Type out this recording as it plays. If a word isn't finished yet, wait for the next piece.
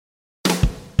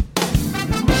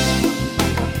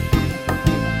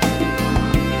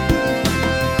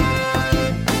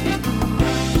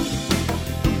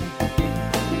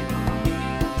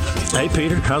Hey,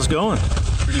 Peter. How's it going?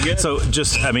 Pretty good. So,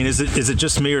 is it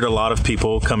just me, or do a lot of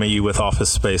people come at you with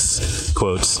Office Space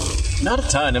quotes? Not a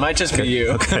ton. It might just be you.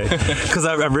 Okay. Because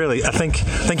I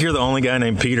think you're the only guy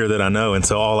named Peter that I know, and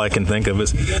so all I can think of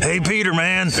is, "Hey, Peter,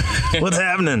 man, what's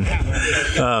happening?"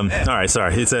 All right,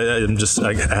 sorry. I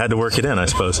had to work it in, I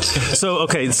suppose. So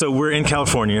we're in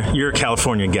California. You're a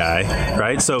California guy,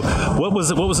 right? So what was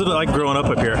it like growing up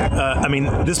here?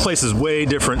 This place is way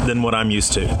different than what I'm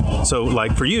used to. So,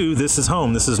 like, for you, this is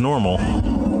home. This is normal.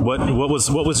 What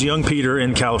was young Peter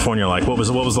in California like? What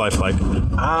was life like?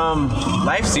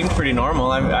 Life seemed pretty normal.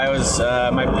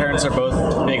 My parents are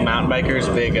both big mountain bikers,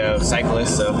 big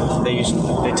cyclists, so they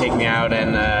take me out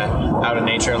in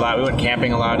nature a lot. We went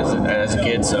camping a lot as a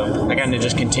kid, so I kind of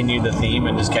just continued the theme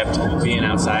and just kept being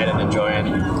outside and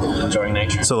enjoying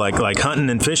nature. So like hunting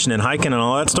and fishing and hiking and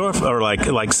all that stuff, or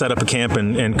like set up a camp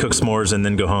and cook s'mores and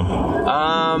then go home?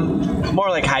 More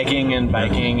like hiking and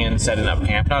biking and setting up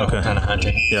camp. Not a whole ton of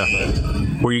hunting. Yeah.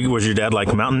 Was your dad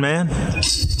like mountain man?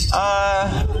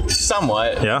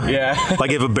 Somewhat. Yeah? Yeah.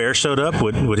 Like if a bear showed up,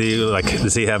 would he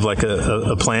does he have like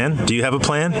a plan? Do you have a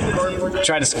plan?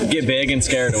 Try to get big and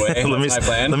scare it away. That's my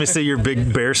plan. Let me see your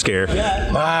big bear scare. Big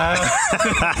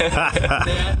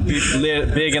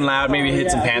and loud, maybe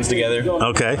hit some pans together.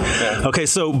 Okay. Yeah. Okay,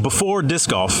 so before disc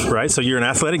golf, right? So you're an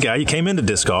athletic guy. You came into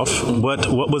disc golf. What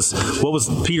was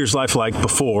Peter's life like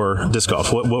before disc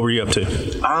golf? What were you up to?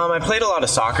 I played a lot of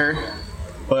soccer.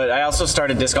 But I also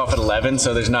started disc golf at 11,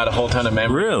 so there's not a whole ton of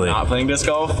memory of not playing disc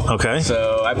golf. Okay.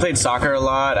 So I played soccer a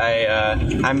lot.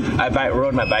 I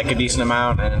rode my bike a decent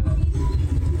amount, and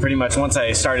pretty much once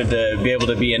I started to be able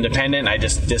to be independent, I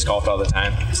just disc golfed all the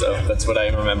time. So that's what I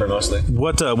remember mostly.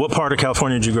 What part of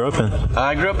California did you grow up in?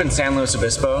 I grew up in San Luis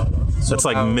Obispo. So that's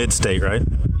like mid-state, right?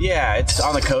 Yeah, it's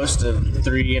on the coast,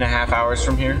 3.5 hours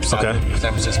from here, south of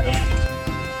San Francisco.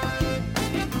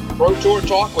 Pro Tour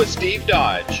Talk with Steve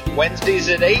Dodge, Wednesdays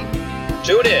at 8.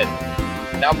 Tune in.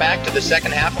 Now back to the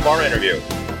second half of our interview.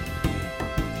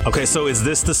 Okay, so is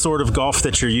this the sort of golf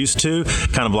that you're used to?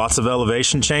 Kind of lots of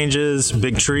elevation changes,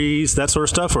 big trees, that sort of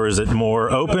stuff? Or is it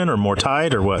more open or more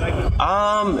tight or what?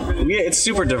 Yeah, it's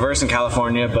super diverse in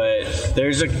California, but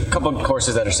there's a couple of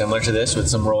courses that are similar to this with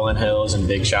some rolling hills and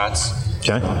big shots.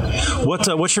 Okay.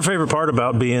 What's your favorite part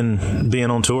about being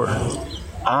on tour?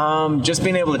 Just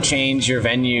being able to change your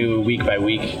venue week by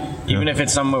week. Even if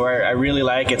it's somewhere I really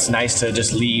like, it's nice to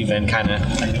just leave and kind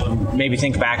of maybe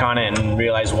think back on it and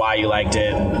realize why you liked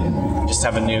it. And just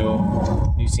have a new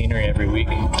scenery every week.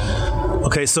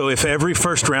 Okay, so if every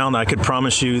first round I could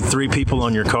promise you 3 people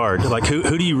on your card, like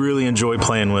who do you really enjoy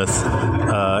playing with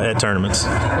at tournaments?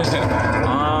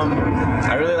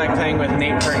 I really like playing with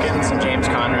Nate Perkins and James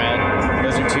Conrad.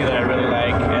 Those are 2 that I really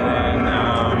like. And then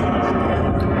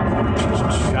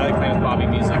I like playing with Bobby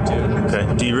Music too. Okay.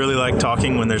 Do you really like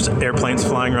talking when there's airplanes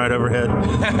flying right overhead?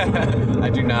 I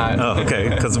do not. Oh, okay,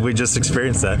 because we just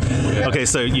experienced that. Yeah. Okay,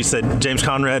 so you said James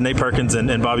Conrad, Nate Perkins,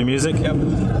 and Bobby Music? Yep.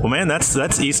 Well, man,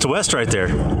 that's east to west right there.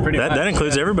 Pretty much. That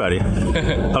includes everybody.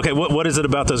 Okay, what is it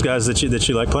about those guys that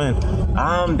you like playing?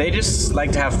 They just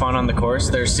like to have fun on the course.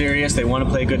 They're serious. They want to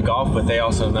play good golf, but they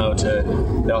also like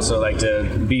to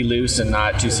be loose and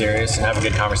not too serious and have a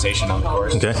good conversation on the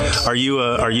course. Okay. Are you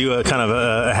a kind of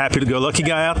a happy-to-go-lucky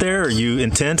guy out there? Are you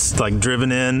intense, like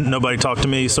driven in, nobody talk to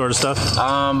me sort of stuff?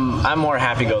 I'm more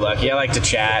happy-go-lucky. I like to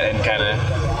chat and kind of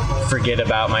forget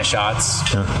about my shots,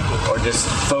 or just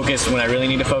focus when I really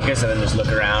need to focus, and then just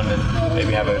look around and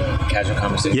maybe have a casual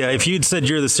conversation. Yeah, if you'd said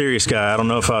you're the serious guy, I don't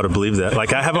know if I would have believed that.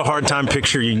 Like, I have a hard time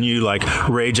picturing you like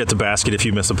rage at the basket if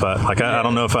you miss a putt. Like, I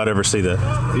don't know if I'd ever see that.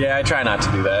 Yeah, I try not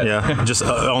to do that. Yeah, just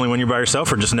only when you're by yourself,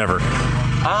 or just never?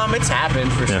 It's happened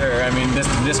for sure. I mean,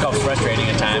 this golf's frustrating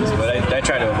at times, but I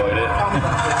try to avoid it.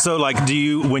 So, like, do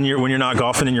you when you're not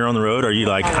golfing and you're on the road, are you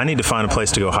like, I need to find a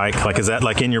place to go hike? Like, is that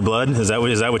like in your blood? Is that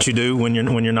what you do when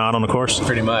you're not on the course?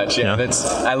 Pretty much, yeah.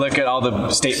 I look at all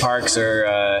the state parks or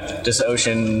just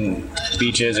ocean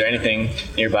beaches or anything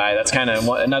nearby. That's kind of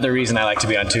another reason I like to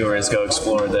be on tour, is go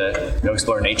explore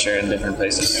nature in different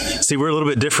places. See, we're a little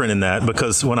bit different in that,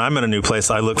 because when I'm in a new place,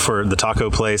 I look for the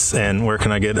taco place and where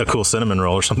can I get a cool cinnamon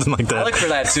roll or something like that. I look for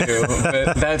that too,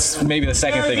 but that's maybe the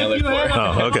second thing I look for.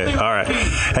 Oh, okay. All right.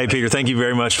 Hey, Peter, thank you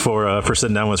very much for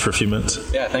sitting down with us for a few minutes.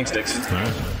 Yeah, thanks, Dixon. All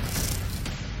right.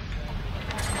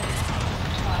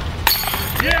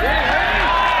 Yeah!